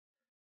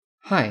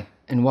Hi,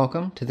 and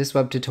welcome to this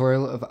web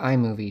tutorial of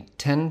iMovie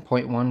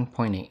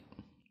 10.1.8.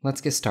 Let's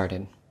get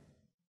started.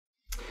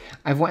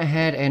 I've went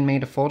ahead and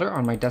made a folder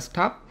on my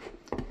desktop,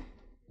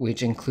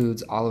 which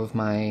includes all of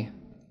my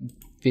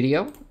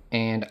video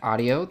and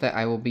audio that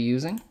I will be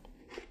using.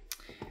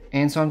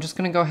 And so I'm just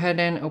going to go ahead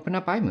and open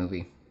up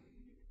iMovie.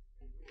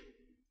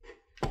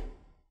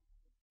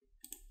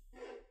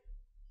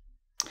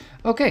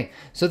 Okay,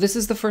 so this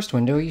is the first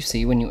window you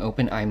see when you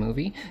open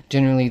iMovie.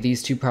 Generally,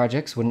 these two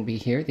projects wouldn't be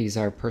here. These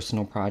are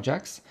personal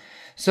projects.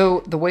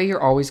 So the way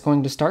you're always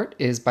going to start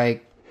is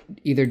by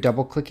either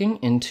double-clicking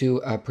into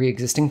a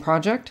pre-existing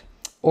project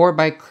or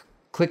by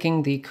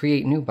clicking the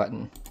Create New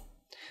button.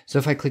 So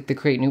if I click the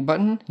Create New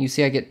button, you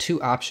see I get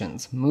two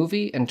options,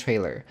 Movie and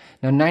Trailer.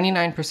 Now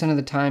 99% of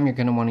the time you're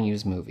going to want to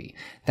use Movie.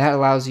 That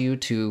allows you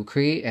to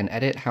create and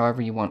edit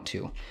however you want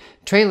to.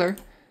 Trailer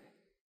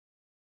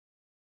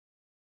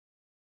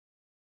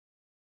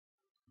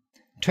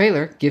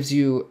gives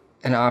you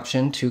an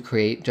option to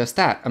create just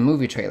that, a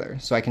movie trailer.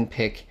 So I can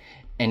pick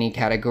any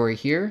category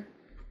here.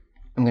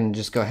 I'm going to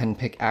just go ahead and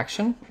pick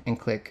Action and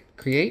click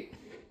Create.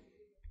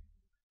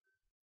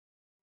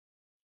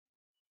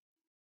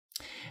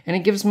 And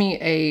it gives me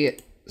a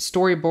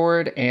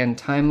storyboard and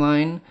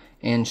timeline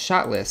and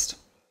shot list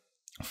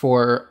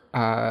for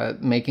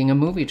making a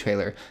movie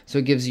trailer. So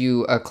it gives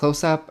you a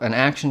close-up, an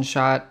action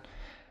shot,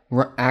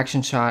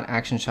 action shot,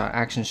 action shot,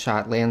 action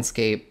shot,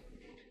 landscape,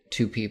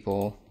 two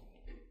people,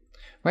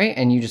 right?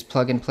 And you just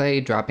plug and play,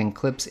 dropping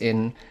clips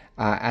in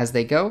as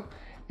they go.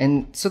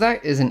 And so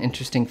that is an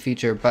interesting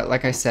feature, but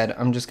like I said,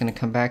 I'm just gonna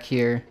come back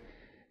here.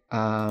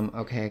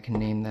 Okay, I can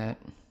name that.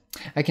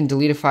 I can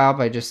delete a file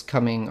by just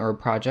coming, or a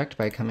project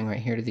by coming right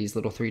here to these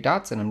little three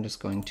dots, and I'm just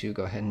going to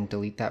go ahead and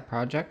delete that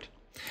project.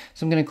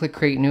 So I'm gonna click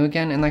Create New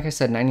again, and like I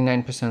said,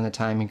 99% of the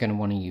time you're gonna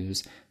wanna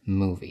use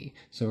Movie.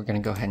 So we're gonna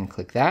go ahead and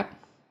click that.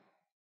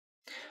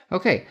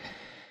 Okay.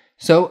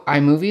 So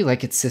iMovie,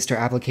 like its sister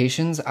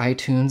applications,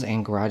 iTunes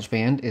and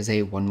GarageBand, is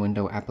a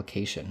one-window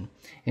application.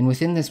 And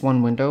within this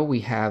one window,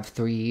 we have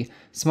three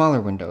smaller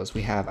windows.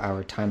 We have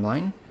our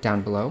timeline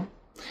down below.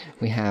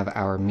 We have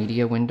our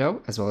media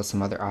window, as well as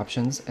some other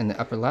options in the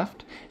upper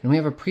left. And we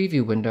have a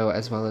preview window,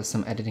 as well as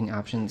some editing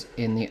options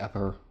in the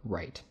upper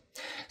right.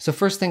 So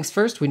first things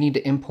first, we need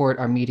to import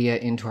our media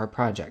into our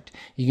project.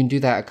 You can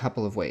do that a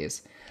couple of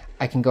ways.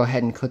 I can go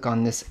ahead and click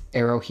on this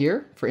arrow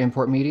here for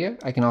import media.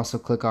 I can also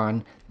click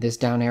on this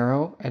down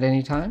arrow at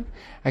any time.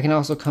 I can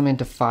also come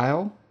into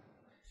File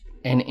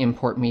and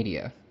Import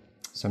Media.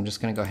 So I'm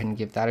just going to go ahead and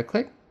give that a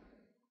click.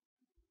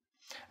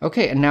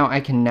 Okay, and now I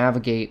can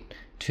navigate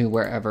to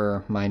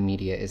wherever my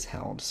media is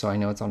held. So I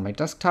know it's on my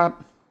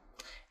desktop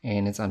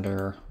and it's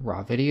under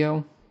Raw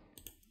Video.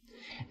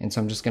 And so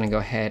I'm just going to go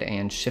ahead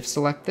and Shift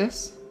select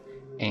this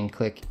and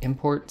click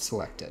Import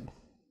Selected.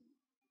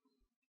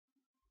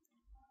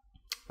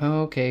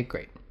 Okay,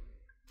 great.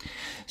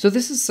 So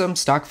this is some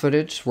stock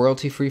footage,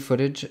 royalty-free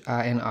footage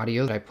and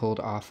audio that I pulled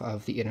off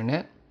of the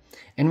internet,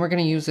 and we're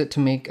going to use it to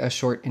make a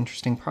short,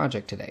 interesting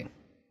project today.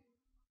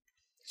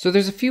 So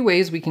there's a few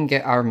ways we can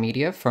get our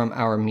media from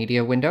our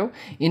media window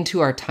into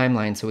our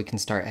timeline so we can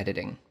start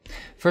editing.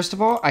 First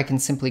of all, I can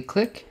simply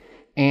click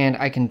and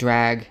I can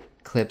drag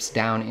clips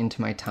down into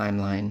my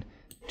timeline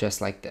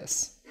just like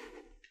this.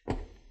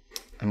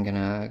 I'm going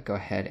to go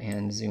ahead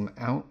and zoom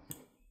out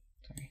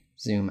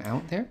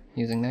there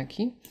using that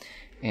key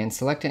and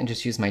select it and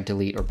just use my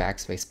delete or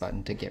backspace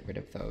button to get rid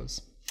of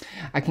those.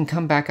 I can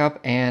come back up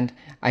and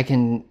I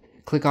can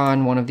click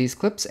on one of these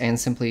clips and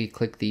simply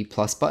click the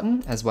plus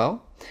button as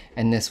well,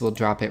 and this will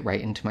drop it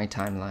right into my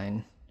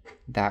timeline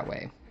that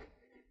way.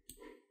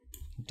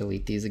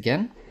 Delete these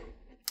again.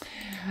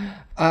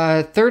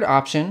 Third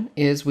option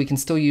is we can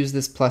still use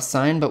this plus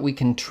sign, but we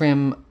can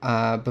trim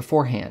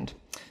beforehand.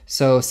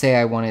 So say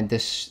I wanted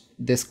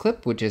this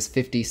clip, which is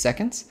 50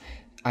 seconds.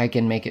 I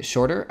can make it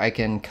shorter. I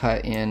can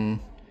cut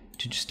in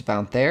to just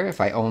about there. If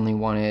I only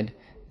wanted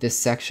this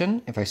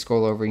section, if I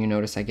scroll over, you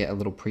notice I get a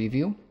little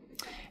preview.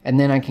 And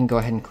then I can go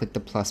ahead and click the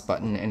plus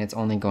button, and it's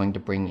only going to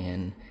bring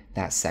in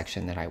that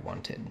section that I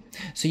wanted.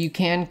 So you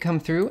can come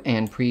through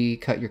and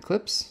pre-cut your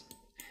clips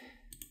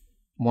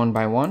one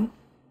by one,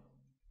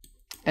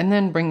 and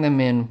then bring them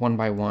in one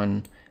by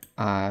one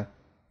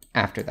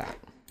after that.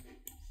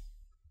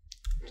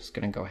 Just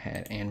gonna go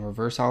ahead and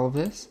reverse all of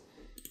this.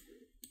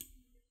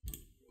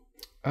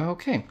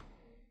 Okay,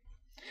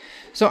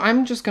 so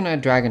I'm just gonna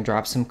drag and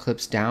drop some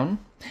clips down,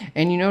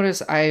 and you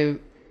notice I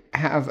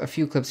have a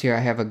few clips here. I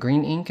have a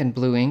green ink and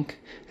blue ink.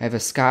 I have a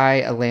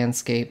sky, a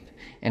landscape,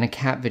 and a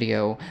cat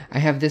video. I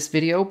have this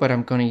video, but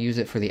I'm going to use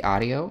it for the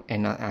audio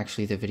and not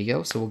actually the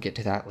video, so we'll get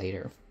to that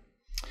later.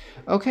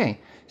 Okay,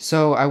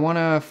 so I want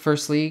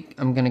to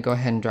I'm going to go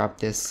ahead and drop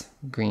this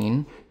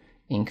green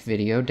ink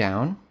video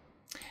down,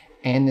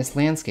 and this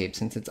landscape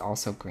since it's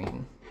also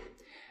green.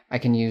 I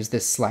can use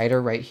this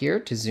slider right here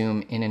to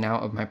zoom in and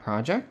out of my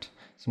project.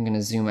 So I'm going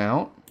to zoom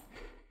out.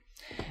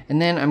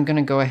 And then I'm going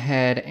to go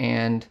ahead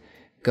and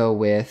go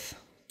with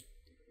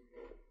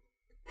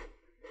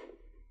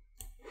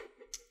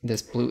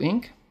this blue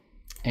ink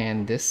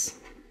and this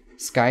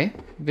sky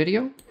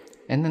video.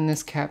 and then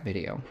this cat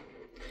video.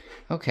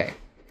 Okay,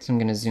 so I'm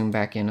going to zoom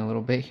back in a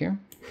little bit here.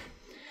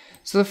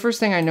 So the first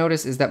thing I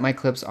notice is that my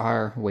clips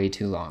are way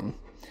too long,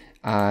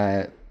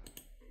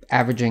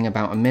 averaging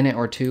about a minute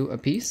or two a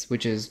piece,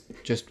 which is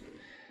just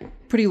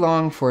pretty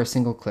long for a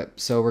single clip.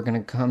 So we're going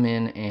to come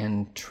in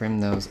and trim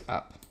those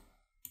up.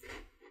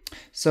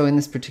 So in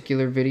this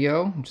particular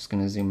video, I'm just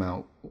going to zoom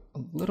out a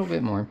little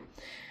bit more.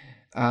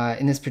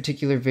 In this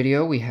particular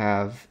video, we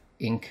have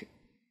ink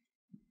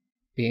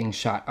being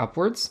shot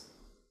upwards.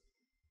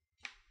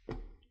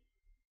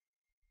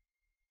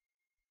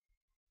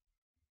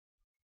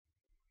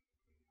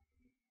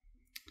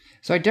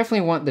 So I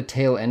definitely want the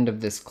tail end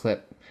of this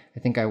clip. I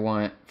think I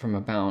want from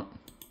about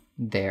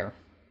there.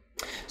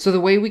 So the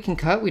way we can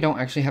cut, we don't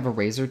actually have a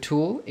razor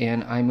tool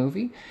in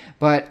iMovie,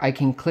 but I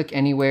can click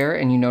anywhere,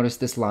 and you notice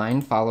this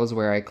line follows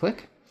where I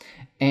click.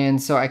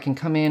 And so I can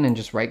come in and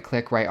just right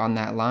click right on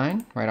that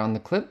line, right on the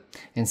clip,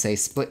 and say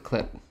split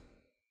clip.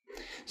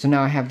 So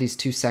now I have these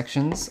two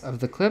sections of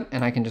the clip,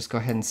 and I can just go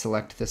ahead and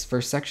select this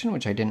first section,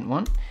 which I didn't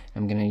want.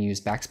 I'm going to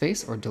use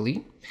backspace or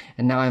delete,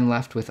 and now I'm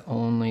left with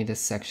only this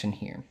section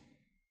here.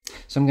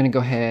 So I'm going to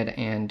go ahead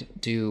and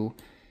do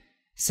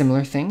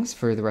similar things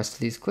for the rest of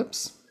these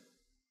clips.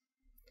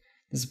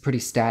 This is a pretty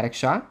static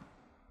shot,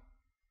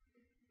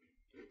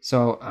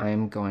 so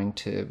I'm going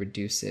to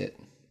reduce it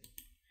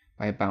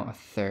by about a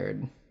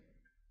third,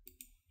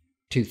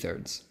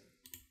 2/3.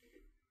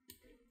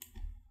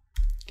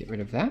 Get rid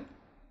of that.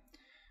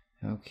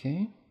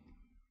 Okay.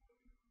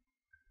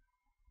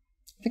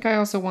 I think I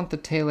also want the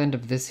tail end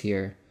of this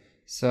here,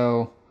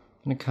 so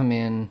I'm going to come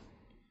in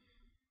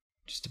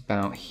just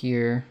about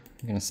here.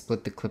 I'm going to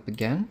split the clip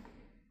again.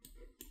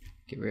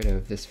 Get rid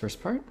of this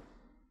first part.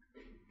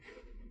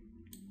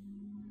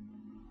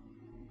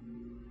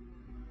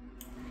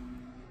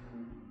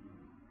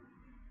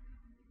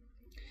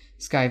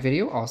 Sky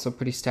video, also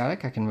pretty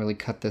static. I can really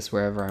cut this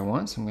wherever I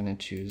want, so I'm going to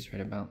choose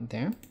right about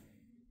there.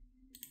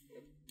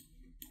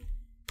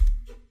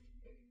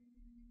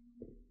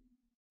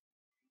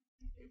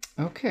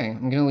 Okay,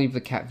 I'm going to leave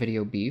the cat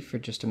video be for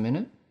just a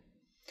minute.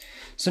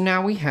 So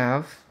now we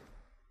have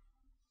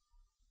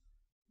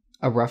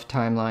a rough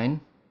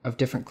timeline of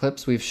different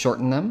clips. We've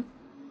shortened them,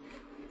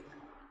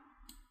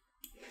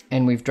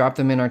 and we've dropped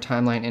them in our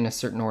timeline in a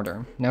certain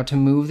order. Now to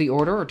move the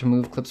order or to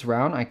move clips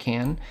around, I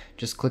can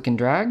just click and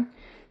drag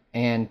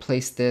and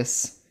place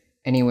this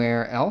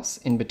anywhere else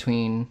in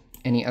between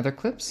any other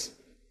clips.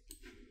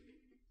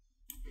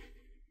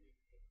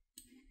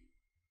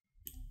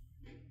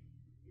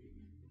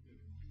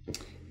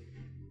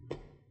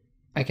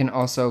 I can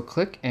also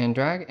click and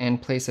drag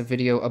and place a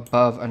video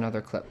above another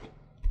clip,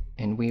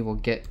 and we will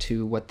get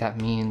to what that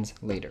means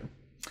later.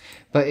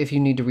 But if you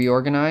need to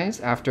reorganize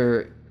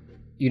after,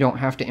 you don't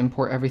have to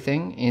import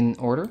everything in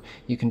order.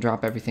 You can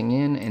drop everything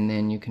in, and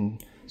then you can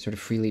sort of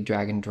freely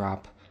drag and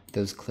drop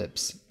those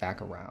clips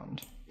back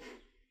around.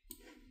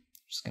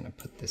 Just gonna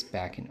put this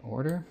back in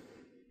order.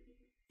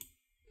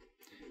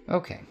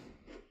 Okay.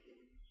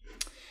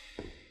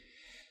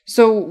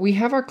 So we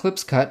have our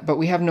clips cut, but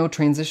we have no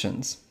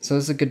transitions. So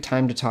this is a good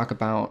time to talk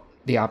about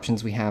the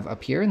options we have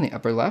up here in the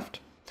upper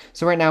left.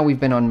 So right now we've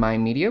been on My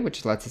Media,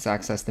 which lets us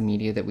access the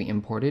media that we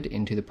imported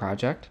into the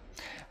project.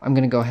 I'm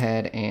gonna go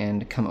ahead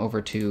and come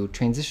over to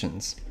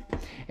Transitions.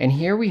 And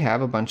here we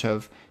have a bunch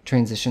of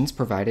transitions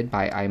provided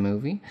by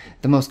iMovie.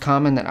 The most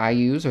common that I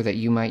use, or that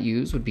you might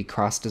use, would be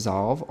cross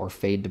dissolve or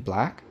fade to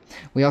black.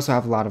 We also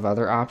have a lot of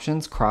other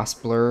options: cross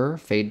blur,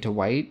 fade to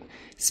white,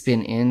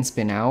 spin in,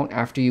 spin out.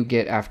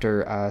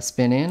 After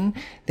spin in,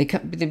 they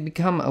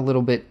become a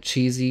little bit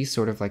cheesy,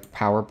 sort of like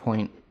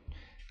PowerPoint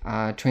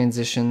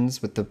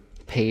transitions with the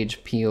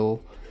page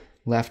peel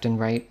left and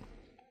right.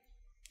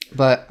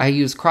 But I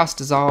use cross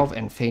dissolve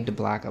and fade to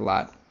black a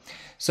lot.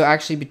 So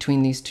actually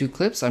between these two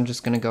clips, I'm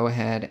just going to go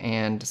ahead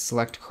and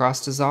select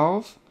cross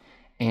dissolve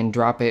and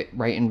drop it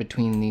right in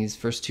between these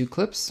first two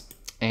clips.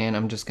 And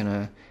I'm just going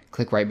to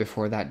click right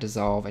before that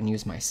dissolve and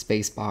use my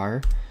space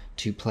bar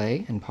to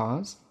play and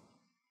pause.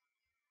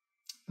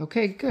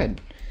 Okay,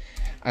 good.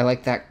 I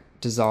like that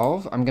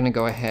dissolve. I'm going to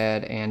go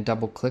ahead and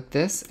double click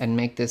this and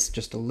make this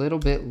just a little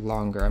bit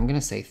longer. I'm going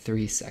to say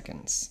 3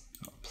 seconds.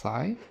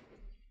 Apply.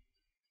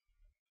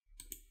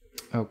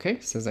 Okay,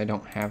 says I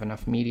don't have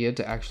enough media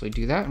to actually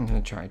do that. I'm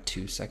going to try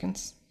 2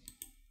 seconds.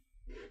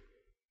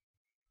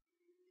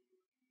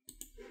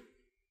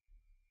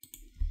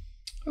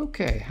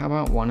 Okay, how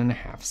about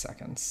 1.5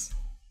 seconds?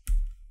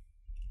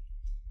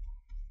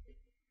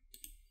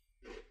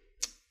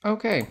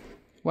 Okay,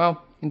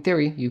 well, in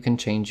theory, you can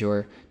change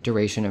your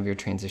duration of your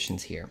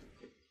transitions here.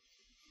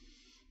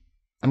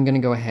 I'm going to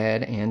go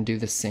ahead and do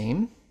the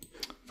same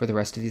for the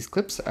rest of these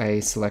clips. I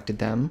selected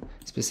them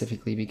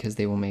specifically because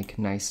they will make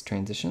nice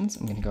transitions.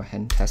 I'm going to go ahead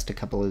and test a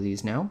couple of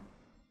these now.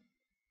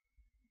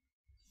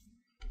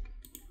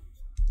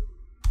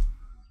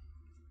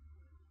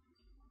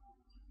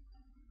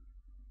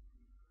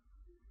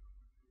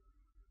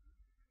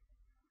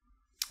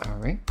 All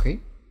right,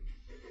 great.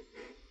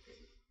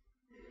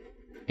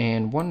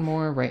 And one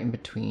more right in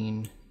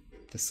between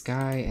the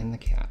sky and the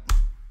cat.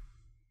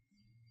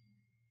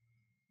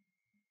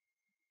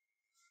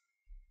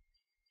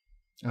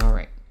 All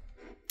right.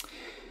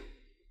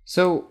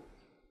 So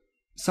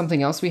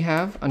something else we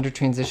have under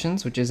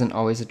transitions, which isn't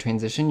always a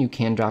transition, you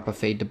can drop a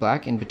fade to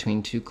black in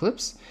between two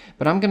clips,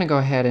 but I'm going to go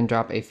ahead and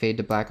drop a fade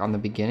to black on the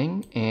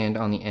beginning and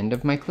on the end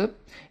of my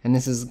clip, and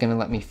this is going to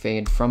let me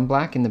fade from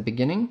black in the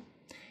beginning,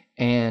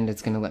 and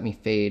it's going to let me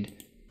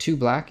fade to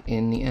black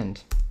in the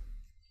end.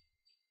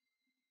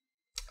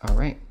 All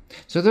right,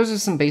 so those are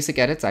some basic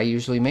edits I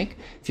usually make.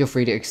 Feel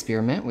free to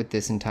experiment with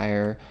this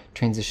entire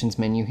transitions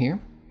menu here.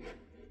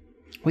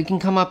 We can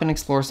come up and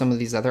explore some of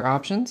these other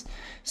options.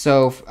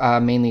 So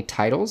mainly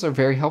titles are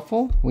very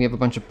helpful. We have a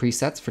bunch of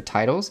presets for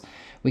titles.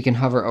 We can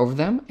hover over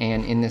them,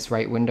 and in this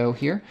right window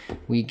here,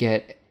 we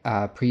get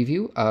a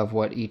preview of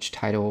what each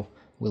title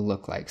will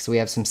look like. So we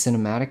have some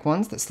cinematic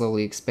ones that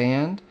slowly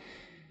expand.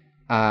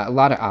 A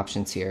lot of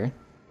options here.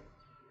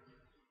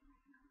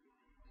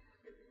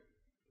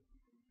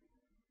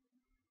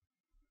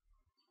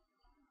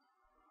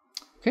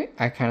 Okay,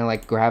 I kind of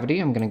like gravity.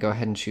 I'm going to go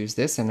ahead and choose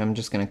this, and I'm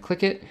just going to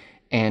click it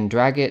and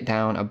drag it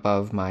down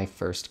above my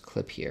first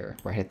clip here,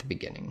 right at the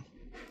beginning.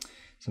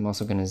 So I'm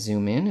also going to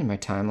zoom in my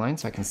timeline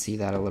so I can see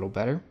that a little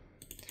better.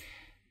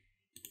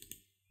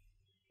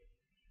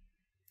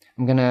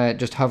 I'm going to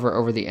just hover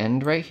over the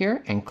end right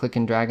here and click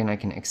and drag, and I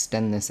can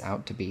extend this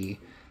out to be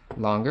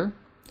longer.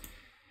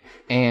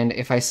 And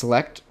if I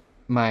select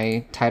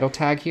my title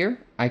tag here,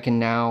 I can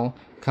now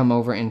come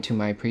over into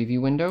my preview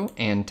window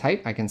and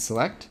type. I can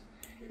select.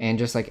 And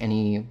just like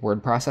any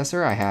word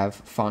processor, I have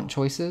font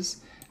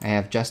choices. I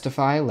have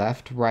justify,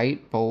 left,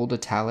 right, bold,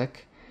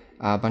 italic,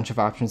 a bunch of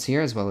options here,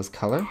 as well as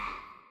color.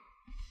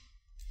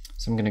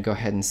 So I'm going to go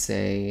ahead and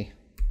say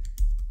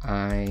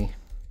iMovie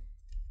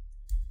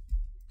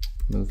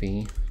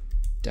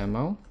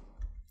demo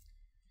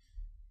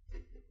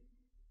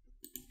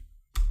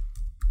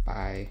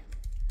by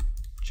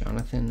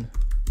Jonathan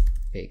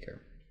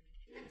Baker.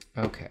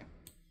 Okay.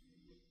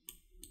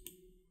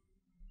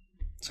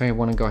 So I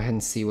want to go ahead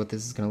and see what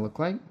this is going to look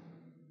like.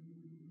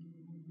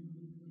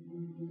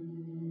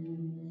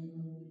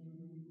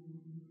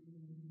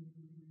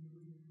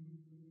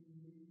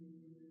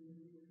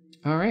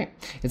 All right,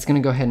 it's going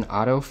to go ahead and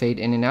auto fade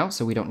in and out,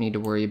 so we don't need to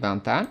worry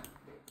about that.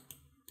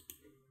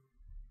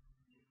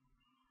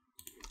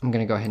 I'm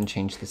going to go ahead and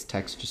change this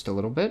text just a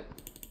little bit.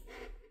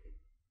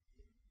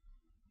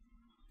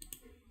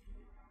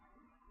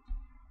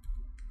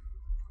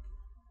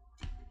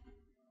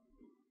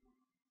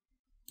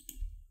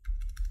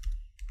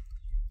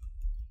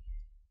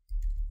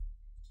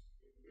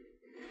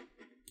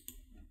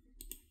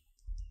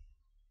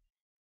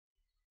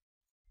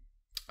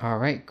 All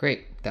right,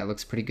 great. That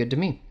looks pretty good to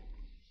me.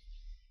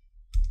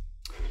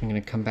 I'm going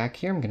to come back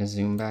here. I'm going to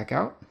zoom back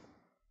out.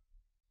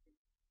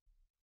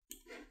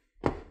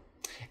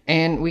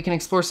 And we can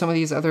explore some of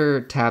these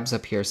other tabs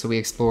up here. So we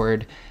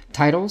explored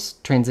titles,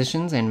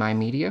 transitions, and my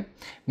media.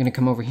 I'm going to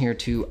come over here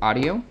to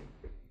audio.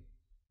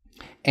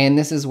 And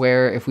this is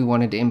where if we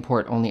wanted to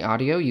import only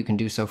audio, you can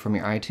do so from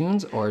your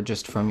iTunes or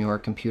just from your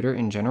computer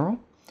in general.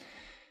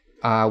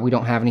 We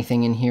don't have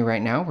anything in here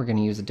right now. We're going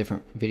to use a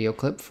different video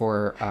clip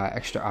for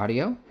extra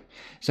audio.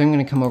 So I'm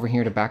going to come over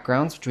here to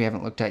backgrounds, which we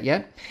haven't looked at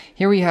yet.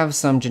 Here we have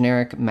some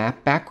generic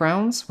map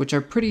backgrounds, which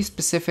are pretty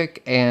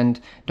specific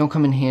and don't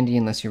come in handy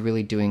unless you're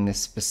really doing this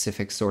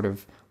specific sort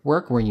of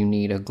work where you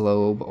need a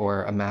globe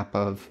or a map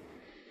of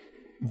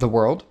the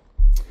world.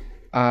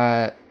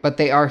 But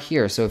they are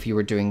here, so if you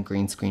were doing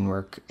green screen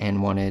work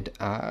and wanted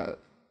a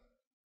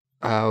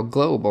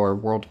globe or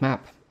world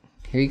map,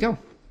 here you go.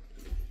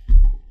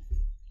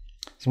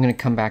 So I'm going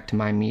to come back to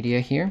my media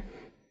here.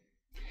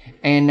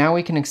 And now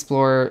we can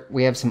explore,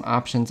 we have some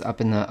options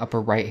up in the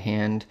upper right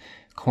hand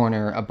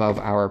corner above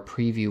our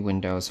preview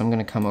window. So I'm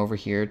going to come over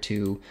here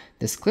to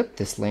this clip,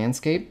 this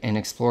landscape, and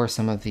explore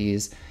some of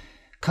these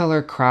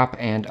color, crop,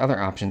 and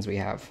other options we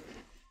have.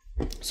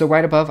 So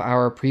right above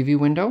our preview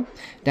window,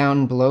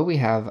 down below we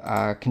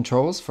have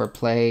controls for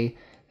play,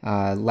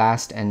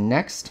 last, and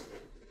next.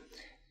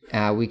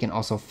 We can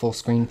also full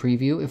screen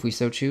preview if we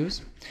so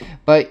choose.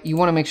 But you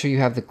want to make sure you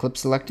have the clip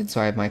selected,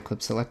 so I have my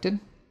clip selected.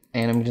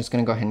 And I'm just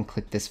going to go ahead and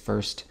click this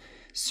first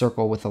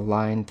circle with a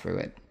line through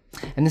it.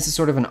 And this is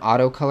sort of an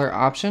auto color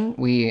option.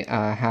 We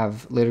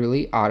have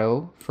literally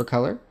auto for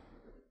color.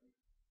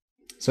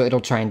 So it'll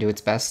try and do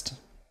its best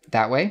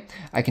that way.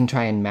 I can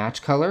try and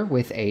match color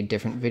with a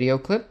different video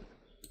clip.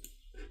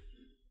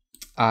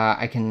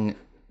 I can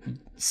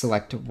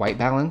select white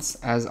balance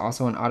as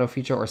also an auto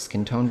feature, or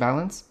skin tone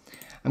balance.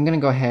 I'm going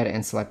to go ahead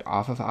and select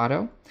off of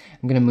auto.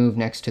 I'm going to move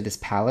next to this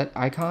palette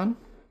icon.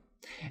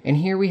 And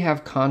here we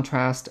have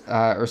contrast,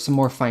 or some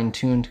more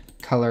fine-tuned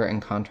color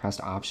and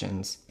contrast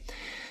options.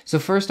 So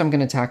first I'm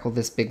going to tackle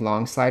this big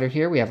long slider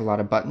here. We have a lot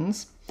of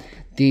buttons.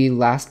 The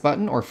last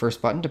button, or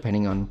first button,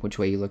 depending on which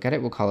way you look at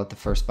it, we'll call it the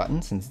first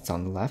button since it's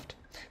on the left.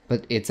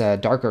 But it's a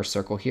darker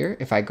circle here.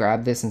 If I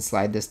grab this and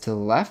slide this to the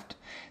left,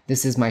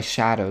 this is my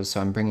shadows,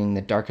 so I'm bringing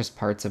the darkest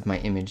parts of my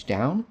image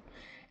down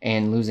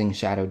and losing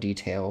shadow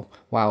detail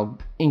while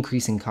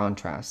increasing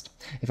contrast.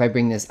 If I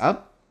bring this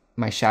up,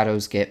 my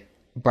shadows get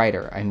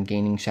brighter. I'm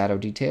gaining shadow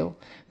detail,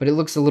 but it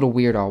looks a little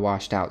weird all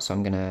washed out, so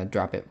I'm gonna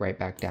drop it right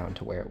back down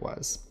to where it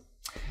was.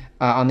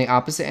 On the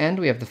opposite end,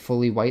 we have the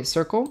fully white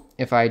circle.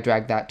 If I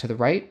drag that to the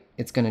right,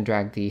 it's gonna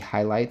drag the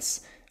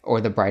highlights or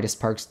the brightest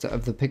parts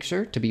of the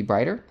picture to be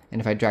brighter. And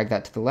if I drag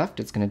that to the left,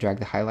 it's gonna drag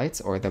the highlights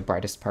or the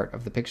brightest part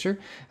of the picture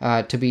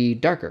to be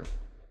darker.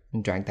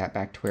 And drag that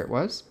back to where it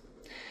was.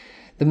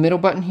 The middle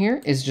button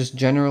here is just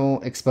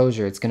general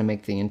exposure. It's gonna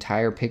make the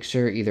entire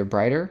picture either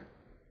brighter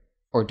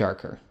or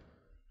darker,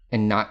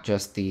 and not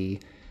just the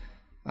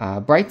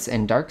brights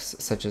and darks,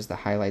 such as the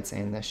highlights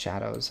and the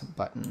shadows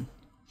button.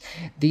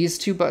 These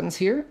two buttons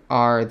here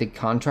are the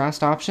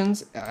contrast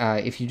options.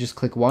 If you just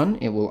click one,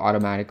 it will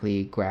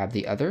automatically grab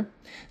the other.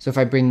 So if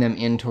I bring them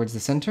in towards the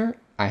center,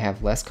 I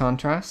have less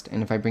contrast,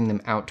 and if I bring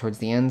them out towards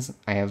the ends,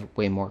 I have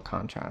way more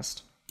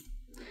contrast.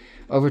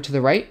 Over to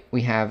the right,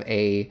 we have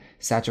a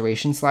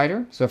saturation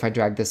slider. So if I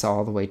drag this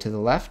all the way to the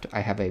left, I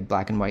have a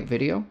black and white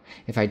video.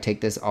 If I take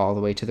this all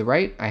the way to the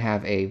right, I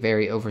have a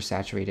very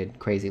oversaturated,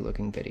 crazy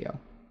looking video.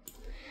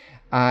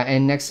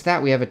 And next to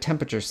that, we have a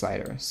temperature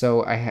slider.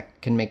 So I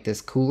can make this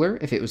cooler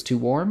if it was too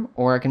warm,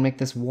 or I can make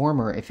this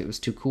warmer if it was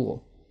too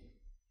cool.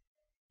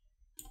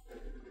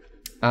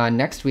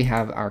 Next, we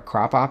have our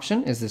crop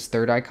option, is this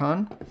third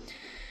icon.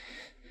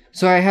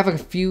 So I have a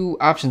few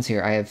options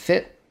here. I have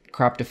fit,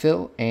 crop to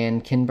fill,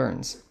 and kin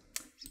burns.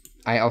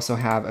 I also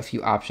have a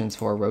few options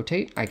for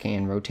rotate. I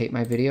can rotate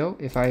my video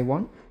if I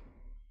want.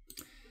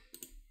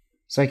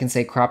 So I can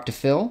say crop to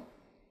fill,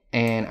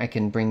 and I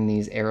can bring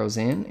these arrows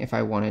in if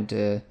I wanted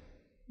to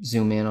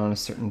zoom in on a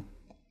certain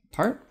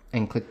part,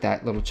 and click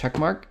that little check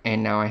mark,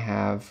 and now I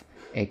have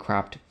a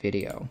cropped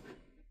video.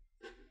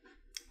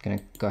 I'm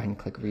gonna go ahead and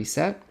click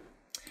reset.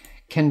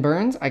 Ken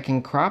Burns, I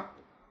can crop,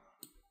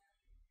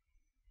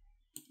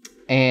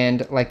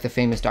 and like the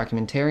famous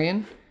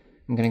documentarian,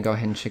 I'm gonna go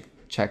ahead and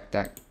check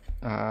that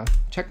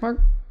check mark.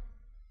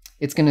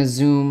 It's gonna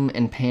zoom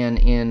and pan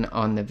in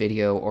on the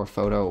video or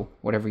photo,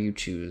 whatever you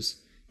choose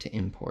to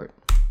import.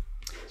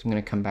 So I'm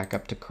gonna come back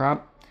up to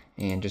crop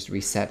and just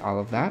reset all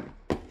of that.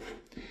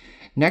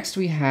 Next,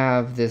 we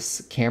have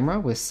this camera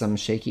with some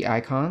shaky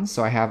icons.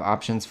 So I have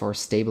options for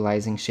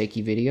stabilizing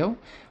shaky video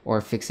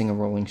or fixing a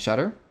rolling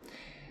shutter.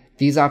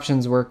 These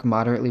options work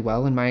moderately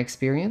well in my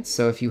experience.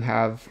 So if you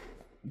have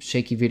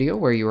shaky video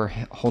where you are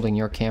holding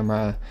your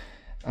camera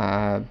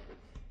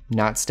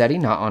not steady,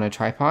 not on a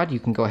tripod, you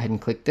can go ahead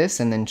and click this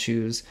and then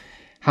choose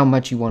how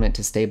much you want it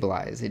to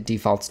stabilize. It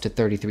defaults to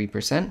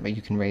 33%, but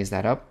you can raise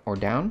that up or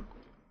down.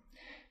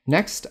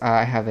 Next,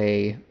 I have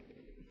a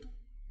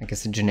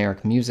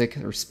generic music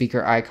or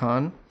speaker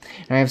icon.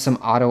 And I have some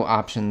auto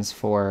options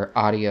for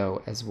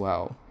audio as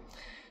well.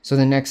 So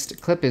the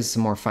next clip is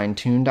some more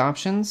fine-tuned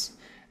options.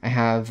 I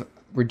have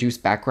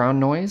reduced background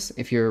noise.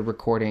 If you're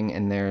recording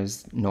and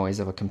there's noise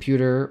of a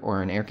computer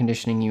or an air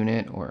conditioning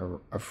unit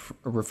or a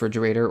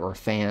refrigerator or a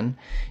fan,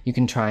 you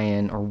can try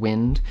and, or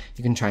wind,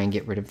 you can try and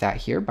get rid of that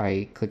here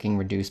by clicking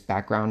reduce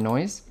background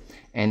noise.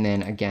 And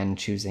then again,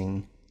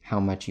 choosing how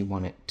much you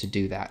want it to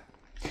do that.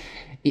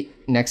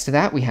 Next to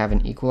that, we have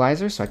an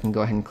equalizer, so I can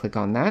go ahead and click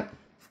on that.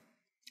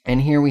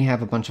 And here we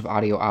have a bunch of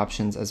audio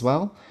options as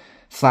well.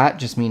 Flat,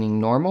 just meaning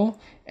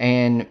normal,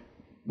 and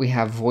we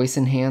have voice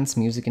enhance,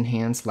 music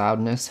enhance,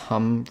 loudness,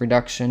 hum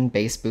reduction,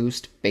 bass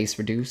boost, bass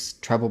reduce,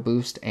 treble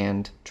boost,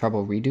 and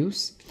treble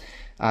reduce.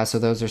 So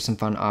those are some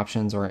fun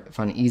options, or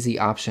fun easy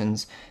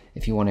options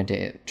if you wanted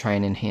to try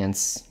and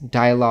enhance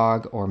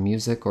dialogue or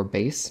music or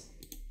bass.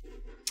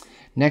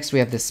 Next, we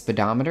have this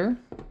speedometer.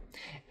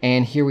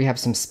 And here we have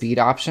some speed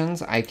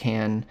options. I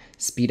can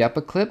speed up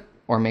a clip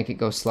or make it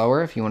go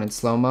slower if you wanted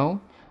slow-mo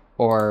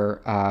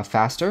or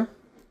faster.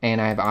 And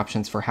I have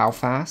options for how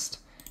fast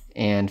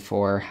and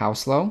for how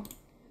slow.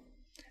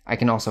 I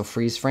can also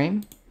freeze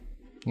frame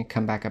and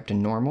come back up to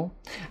normal.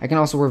 I can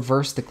also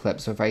reverse the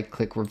clip. So if I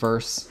click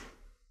reverse,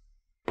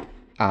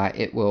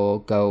 it will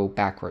go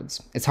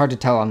backwards. It's hard to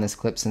tell on this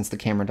clip since the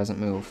camera doesn't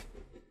move,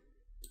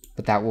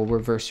 but that will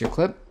reverse your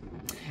clip.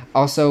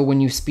 Also, when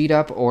you speed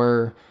up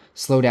or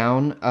slow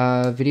down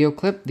a video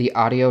clip, the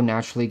audio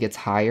naturally gets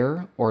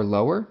higher or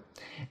lower.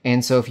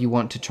 And so if you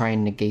want to try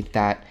and negate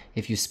that,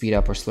 if you speed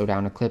up or slow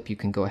down a clip, you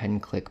can go ahead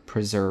and click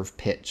preserve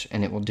pitch,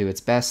 and it will do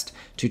its best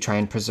to try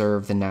and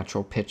preserve the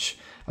natural pitch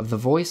of the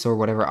voice or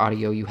whatever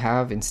audio you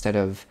have instead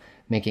of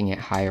making it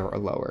higher or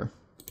lower.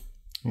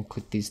 And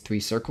click these three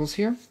circles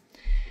here.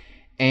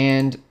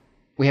 And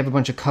we have a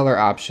bunch of color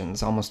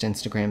options, almost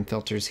Instagram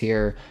filters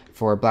here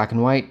for black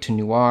and white to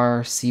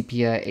noir,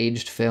 sepia,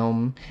 aged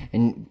film.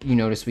 And you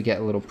notice we get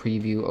a little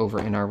preview over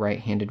in our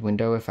right-handed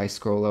window. If I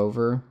scroll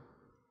over,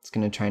 it's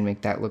going to try and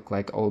make that look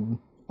like old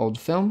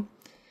film.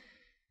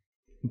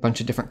 A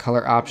bunch of different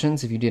color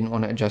options if you didn't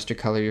want to adjust your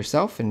color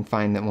yourself and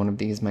find that one of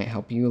these might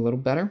help you a little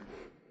better.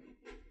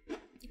 I'm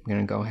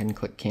going to go ahead and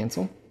click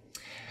cancel.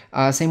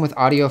 Same with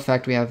audio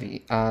effect. We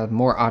have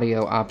more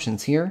audio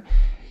options here.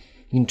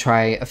 You can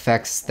try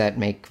effects that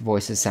make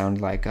voices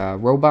sound like a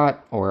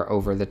robot or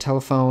over the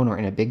telephone or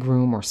in a big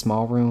room or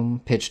small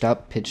room, pitched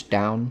up, pitched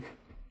down.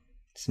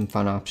 Some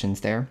fun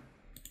options there.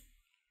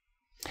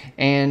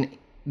 And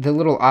the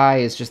little I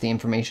is just the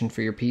information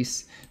for your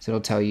piece. So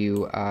it'll tell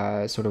you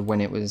sort of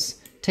when it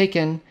was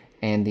taken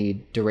and the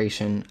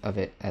duration of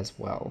it as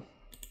well.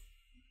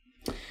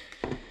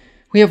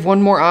 We have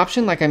one more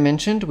option. Like I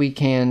mentioned, we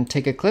can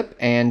take a clip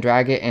and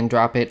drag it and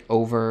drop it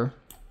over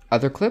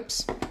other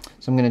clips.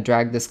 So I'm going to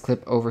drag this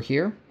clip over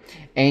here.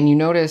 And you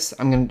notice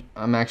I'm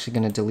actually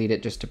going to delete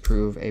it just to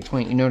prove a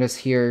point. You notice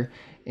here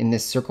in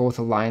this circle with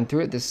a line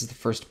through it, this is the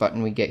first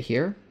button we get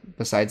here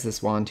besides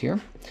this wand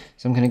here.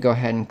 So I'm going to go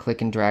ahead and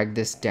click and drag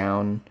this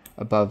down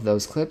above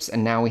those clips,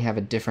 and now we have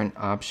a different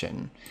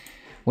option.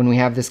 When we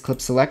have this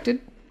clip selected,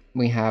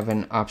 we have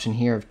an option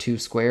here of 2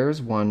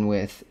 squares, one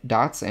with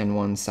dots and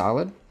one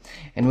solid,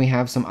 and we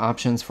have some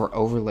options for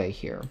overlay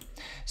here.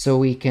 So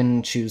we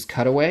can choose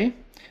cutaway,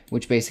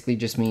 which basically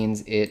just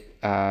means it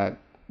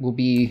will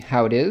be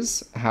how it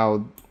is,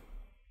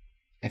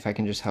 if I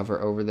can just hover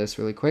over this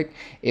really quick,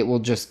 it will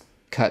just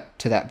cut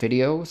to that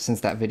video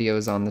since that video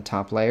is on the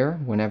top layer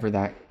whenever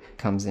that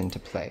comes into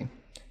play.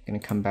 I'm going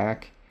to come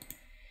back.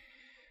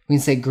 We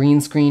can say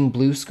green screen,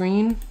 blue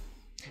screen,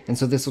 and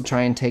so this will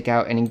try and take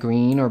out any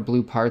green or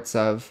blue parts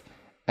of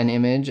an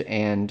image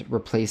and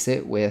replace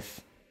it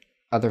with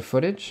other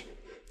footage.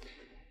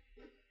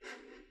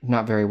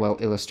 Not very well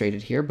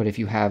illustrated here, but if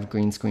you have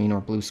green screen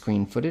or blue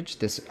screen footage,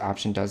 this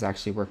option does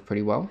actually work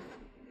pretty well.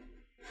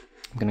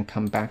 I'm going to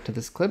come back to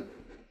this clip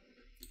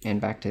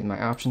and back to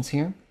my options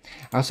here.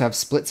 I also have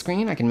split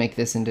screen. I can make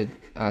this into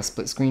a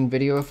split screen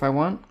video if I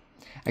want.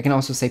 I can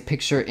also say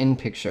picture in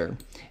picture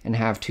and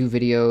have 2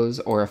 videos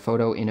or a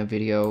photo in a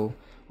video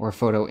or a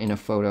photo in a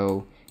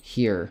photo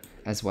here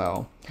as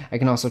well. I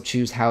can also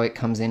choose how it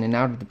comes in and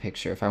out of the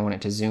picture. If I want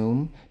it to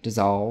zoom,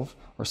 dissolve,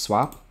 or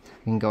swap,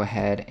 I can go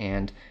ahead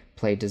and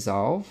play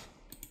dissolve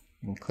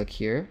and click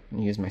here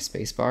and use my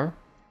space bar.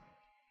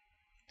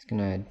 It's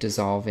going to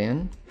dissolve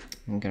in.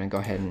 I'm going to go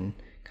ahead and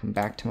come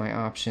back to my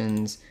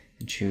options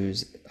and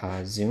choose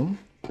zoom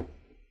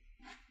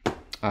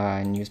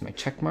and use my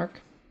check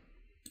mark.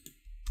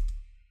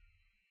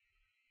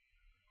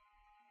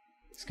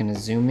 It's going to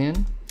zoom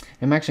in.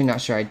 I'm actually not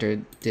sure I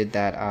did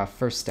that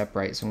first step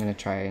right, so I'm going to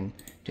try and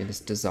do this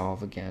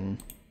dissolve again.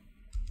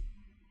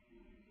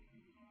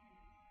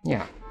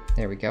 Yeah,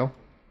 there we go.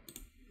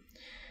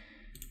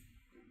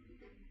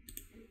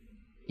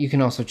 You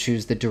can also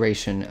choose the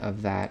duration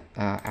of that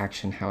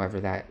action, however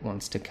that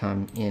wants to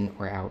come in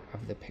or out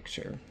of the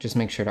picture. Just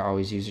make sure to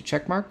always use your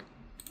check mark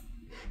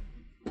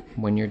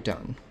when you're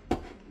done.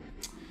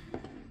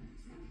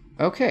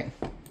 Okay,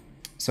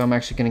 so I'm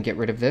actually going to get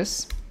rid of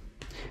this,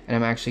 and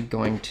I'm actually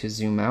going to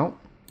zoom out.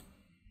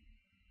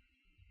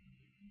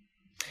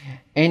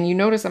 And you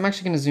notice I'm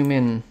actually going to zoom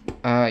in.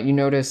 You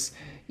notice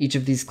each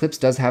of these clips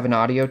does have an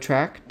audio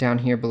track down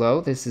here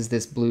below. This is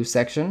this blue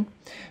section.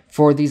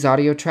 For these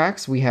audio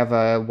tracks, we have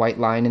a white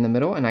line in the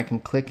middle, and I can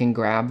click and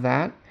grab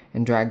that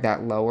and drag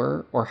that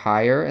lower or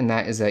higher, and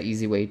that is an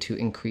easy way to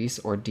increase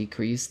or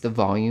decrease the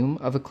volume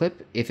of a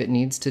clip if it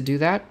needs to do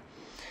that.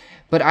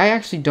 But I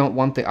actually don't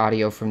want the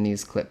audio from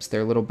these clips.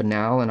 They're a little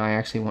banal, and I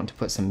actually want to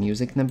put some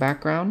music in the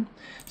background.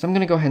 So I'm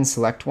going to go ahead and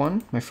select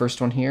one, my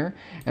first one here,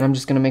 and I'm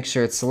just going to make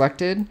sure it's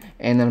selected,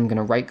 and then I'm going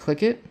to right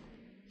click it,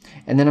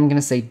 and then I'm going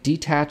to say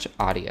detach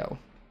audio.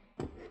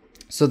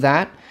 So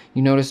that,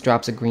 you notice,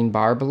 drops a green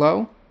bar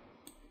below.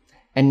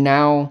 And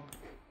now,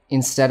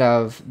 instead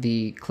of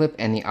the clip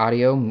and the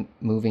audio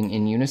moving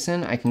in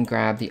unison, I can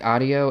grab the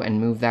audio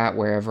and move that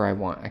wherever I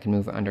want. I can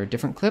move it under a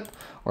different clip,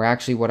 or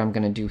actually what I'm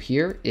going to do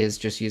here is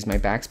just use my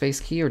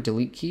backspace key or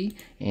delete key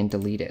and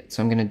delete it.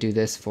 So I'm going to do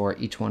this for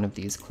each one of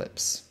these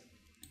clips.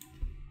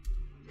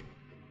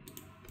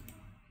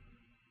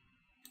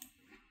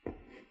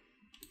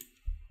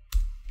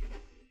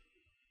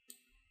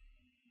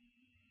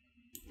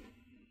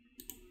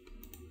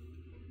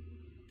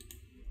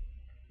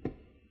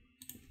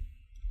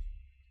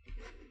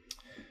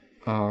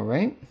 All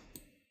right,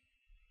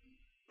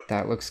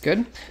 that looks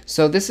good.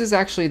 So this is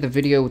actually the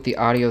video with the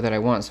audio that I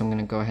want, so I'm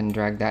going to go ahead and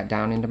drag that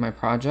down into my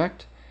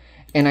project.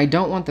 And I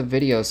don't want the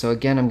video, so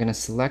again, I'm going to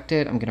select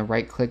it, I'm going to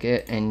right click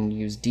it and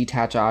use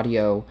detach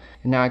audio.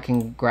 And now I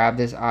can grab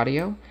this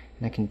audio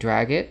and I can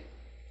drag it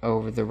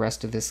over the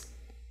rest of this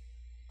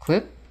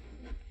clip.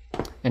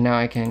 And now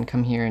I can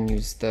come here and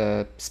use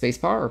the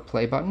spacebar or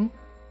play button.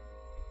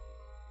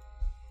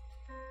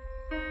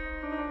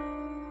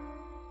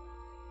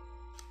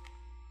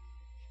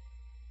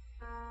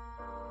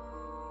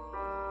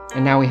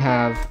 And now we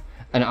have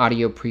an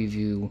audio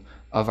preview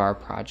of our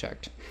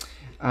project.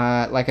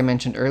 Like I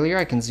mentioned earlier,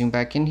 I can zoom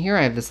back in here.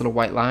 I have this little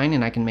white line,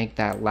 and I can make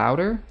that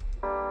louder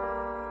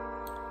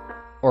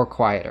or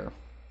quieter.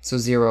 So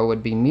 0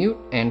 would be mute,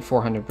 and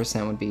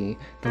 400% would be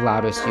the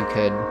loudest you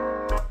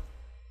could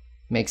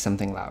make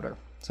something louder.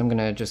 So I'm going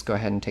to just go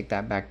ahead and take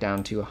that back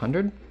down to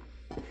 100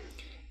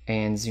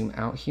 and zoom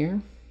out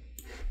here.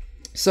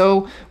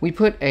 So we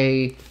put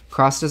a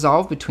cross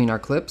dissolve between our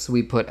clips.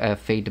 We put a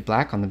fade to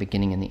black on the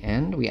beginning and the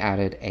end. We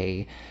added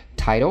a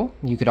title.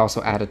 You could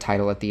also add a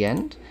title at the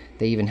end.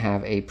 They even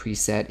have a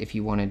preset if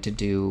you wanted to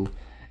do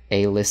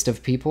a list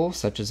of people,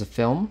 such as a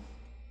film.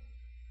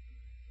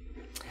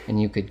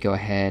 and you could go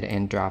ahead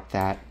and drop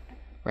that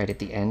right at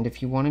the end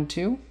if you wanted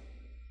to.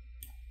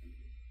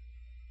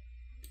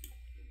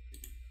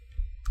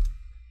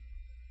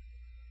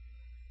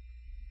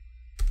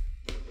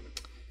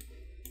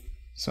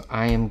 So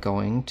I am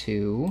going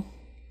to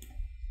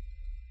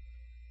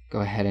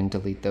go ahead and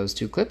delete those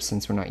two clips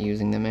since we're not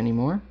using them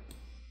anymore.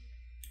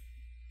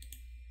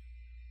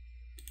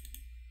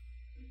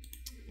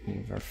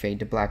 Leave our fade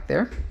to black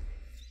there.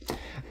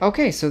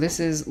 Okay, so this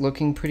is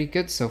looking pretty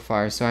good so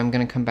far. So I'm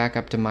going to come back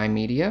up to My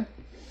Media.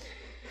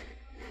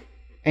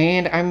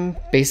 And I'm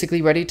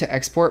basically ready to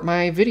export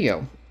my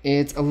video.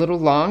 It's a little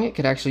long. It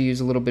could actually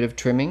use a little bit of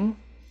trimming.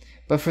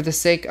 But for the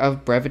sake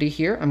of brevity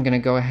here, I'm going to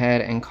go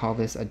ahead and call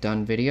this a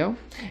done video.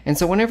 And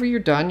so whenever you're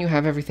done, you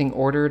have everything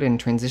ordered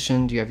and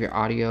transitioned, you have your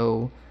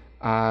audio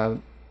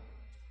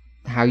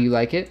how you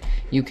like it,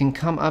 you can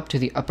come up to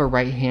the upper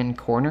right-hand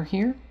corner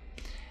here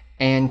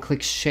and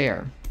click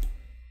Share.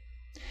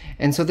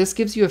 And so this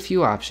gives you a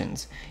few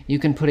options. You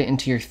can put it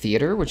into your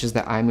theater, which is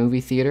the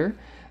iMovie theater.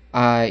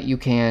 You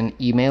can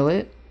email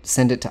it,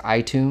 send it to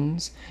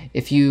iTunes.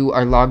 If you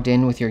are logged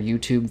in with your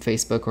YouTube,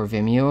 Facebook, or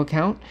Vimeo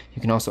account,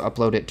 you can also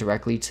upload it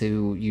directly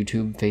to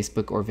YouTube,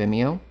 Facebook, or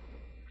Vimeo.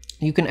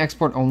 You can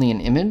export only an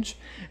image,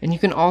 and you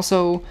can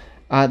also,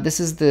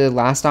 this is the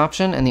last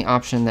option, and the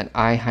option that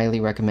I highly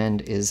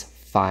recommend is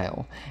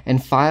File.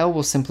 And File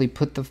will simply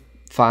put the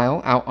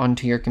file out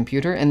onto your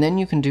computer, and then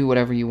you can do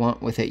whatever you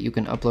want with it. You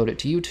can upload it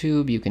to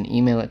YouTube, you can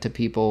email it to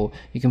people,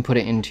 you can put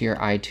it into your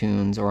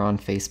iTunes or on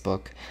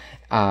Facebook.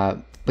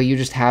 But you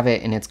just have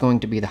it and it's going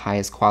to be the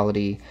highest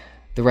quality.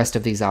 The rest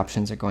of these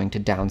options are going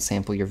to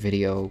downsample your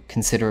video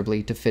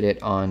considerably to fit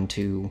it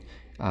onto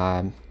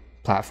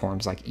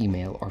platforms like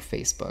email or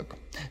Facebook.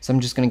 So I'm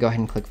just going to go ahead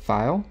and click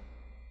File.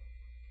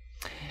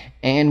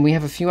 And we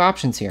have a few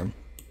options here.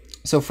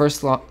 So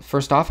first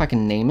off, I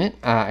can name it.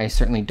 I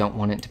certainly don't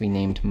want it to be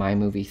named My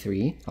Movie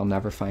 3. I'll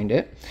never find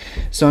it.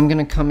 So I'm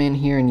going to come in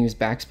here and use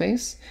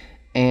backspace.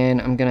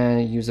 And I'm going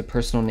to use a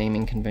personal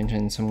naming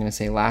convention. So I'm going to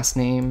say last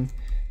name,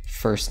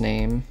 first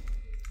name,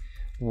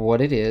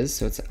 what it is,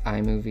 so it's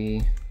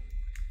iMovie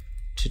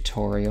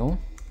tutorial,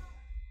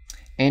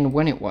 and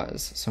when it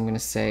was, so I'm going to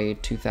say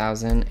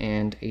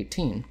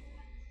 2018.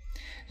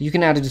 You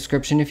can add a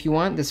description if you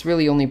want. This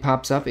really only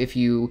pops up if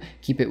you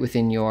keep it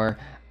within your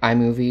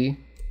iMovie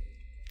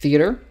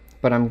theater,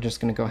 but I'm just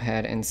going to go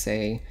ahead and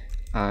say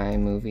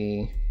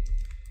iMovie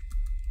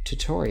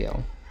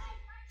tutorial.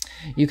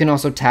 You can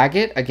also tag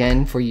it,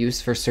 again, for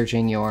use for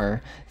searching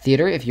your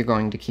theater if you're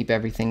going to keep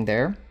everything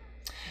there.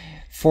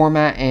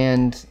 Format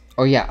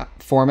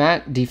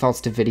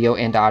defaults to video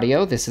and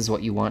audio. This is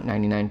what you want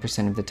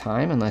 99% of the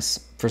time,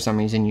 unless for some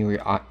reason you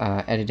were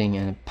editing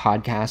a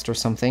podcast or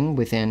something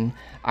within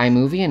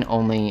iMovie and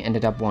only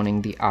ended up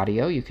wanting the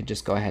audio. You could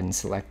just go ahead and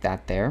select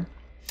that there.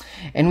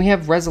 And we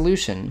have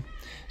resolution.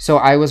 So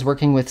I was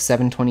working with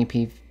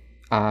 720p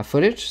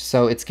footage,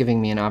 so it's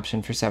giving me an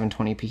option for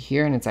 720p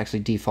here, and it's actually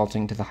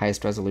defaulting to the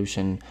highest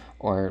resolution,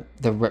 or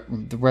the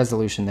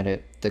resolution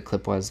that the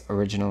clip was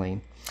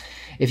originally.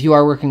 If you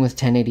are working with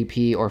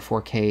 1080p or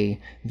 4K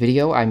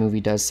video,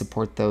 iMovie does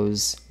support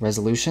those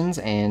resolutions,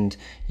 and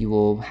you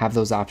will have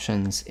those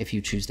options if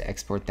you choose to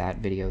export that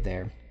video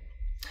there.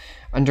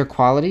 Under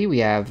quality, we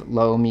have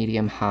low,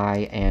 medium,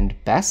 high, and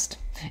best.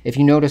 If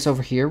you notice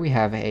over here, we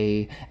have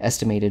a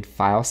estimated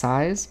file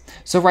size.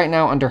 So right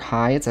now under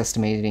high, it's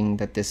estimating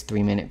that this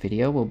 3-minute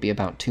video will be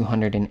about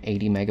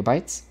 280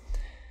 megabytes.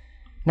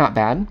 Not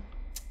bad.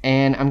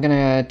 And I'm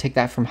gonna take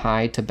that from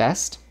high to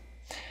best.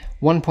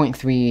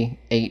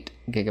 1.38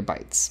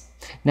 gigabytes.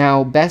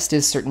 Now, best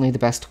is certainly the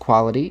best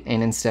quality,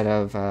 and instead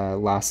of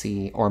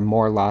lossy or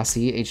more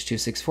lossy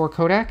H.264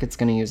 codec, it's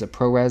going to use a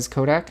ProRes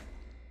codec.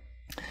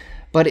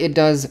 But it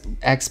does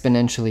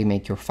exponentially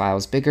make your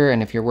files bigger,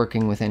 and if you're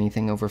working with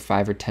anything over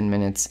 5 or 10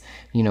 minutes,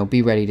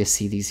 be ready to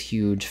see these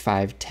huge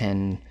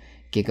 5-10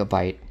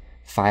 gigabyte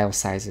file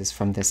sizes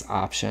from this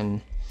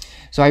option.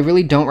 So I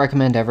really don't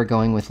recommend ever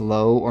going with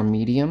low or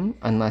medium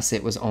unless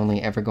it was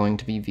only ever going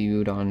to be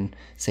viewed on,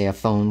 say, a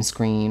phone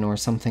screen or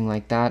something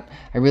like that.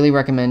 I really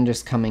recommend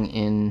just coming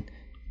in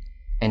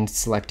and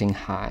selecting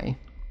high.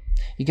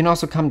 You can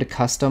also come to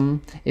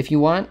custom if you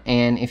want,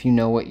 and if you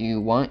know what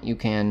you want, you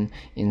can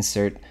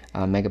insert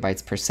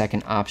megabytes per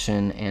second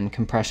option and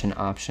compression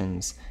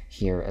options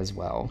here as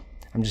well.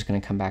 I'm just going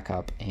to come back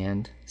up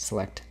and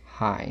select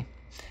high.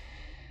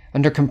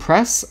 Under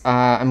compress,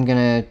 I'm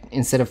gonna,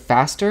 instead of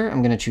faster,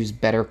 I'm gonna choose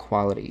better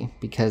quality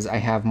because I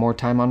have more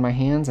time on my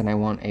hands and I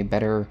want a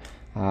better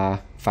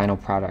final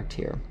product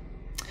here.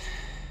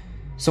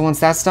 So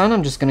once that's done,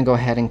 I'm just gonna go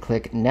ahead and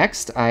click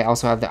next. I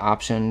also have the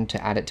option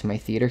to add it to my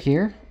theater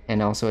here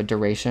and also a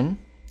duration.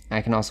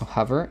 I can also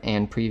hover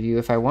and preview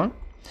if I want.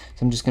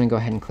 So I'm just gonna go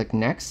ahead and click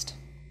next.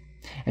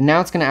 And now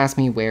it's gonna ask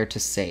me where to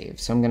save.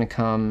 So I'm gonna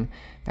come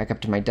back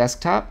up to my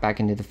desktop, back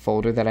into the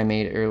folder that I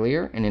made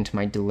earlier, and into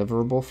my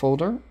deliverable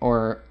folder,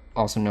 or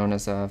also known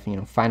as a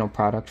final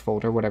product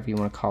folder, whatever you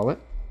want to call it.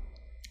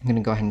 I'm going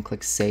to go ahead and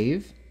click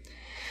save.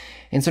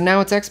 And so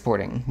now it's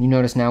exporting. You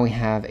notice now we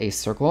have a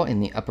circle in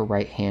the upper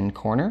right hand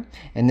corner,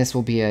 and this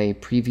will be a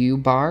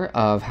preview bar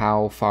of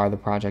how far the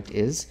project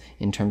is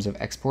in terms of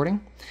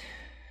exporting.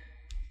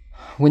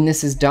 When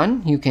this is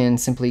done, you can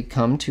simply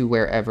come to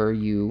wherever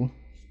you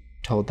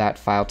told that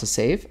file to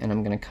save, and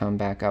I'm going to come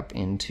back up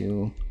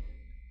into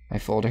my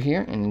folder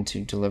here and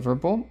into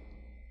deliverable.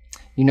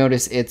 You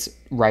notice it's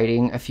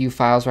writing a few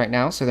files right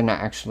now, so they're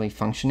not actually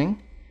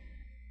functioning.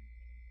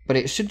 But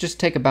it should just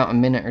take about a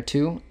minute or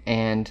two,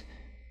 and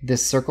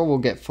this circle will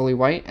get fully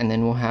white, and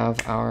then we'll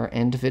have our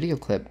end video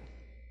clip.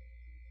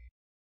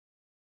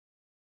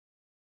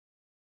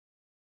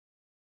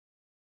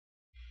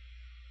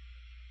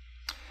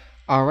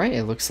 Alright,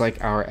 it looks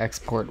like our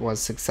export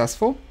was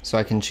successful, so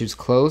I can choose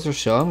close or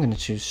show. I'm going to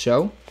choose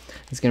show.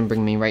 It's going to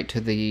bring me right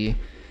to the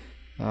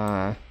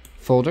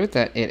folder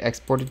that it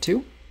exported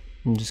to.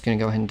 I'm just going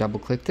to go ahead and double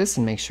click this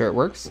and make sure it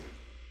works.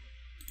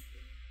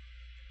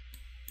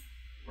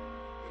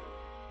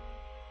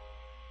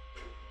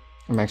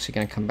 I'm actually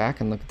going to come back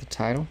and look at the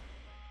title.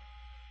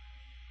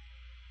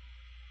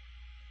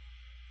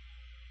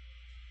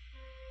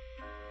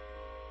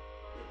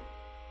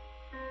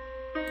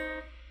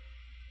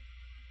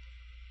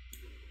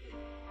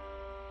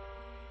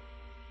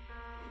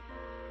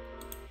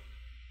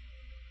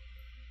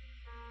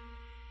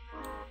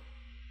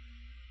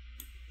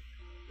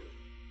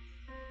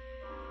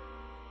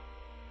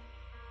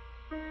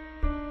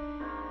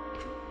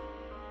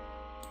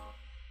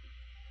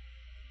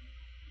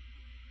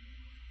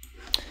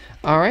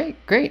 Alright,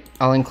 great.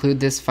 I'll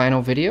include this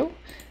final video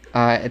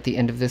at the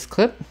end of this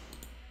clip.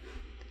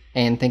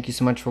 And thank you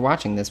so much for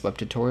watching this web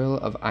tutorial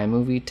of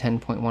iMovie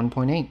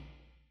 10.1.8.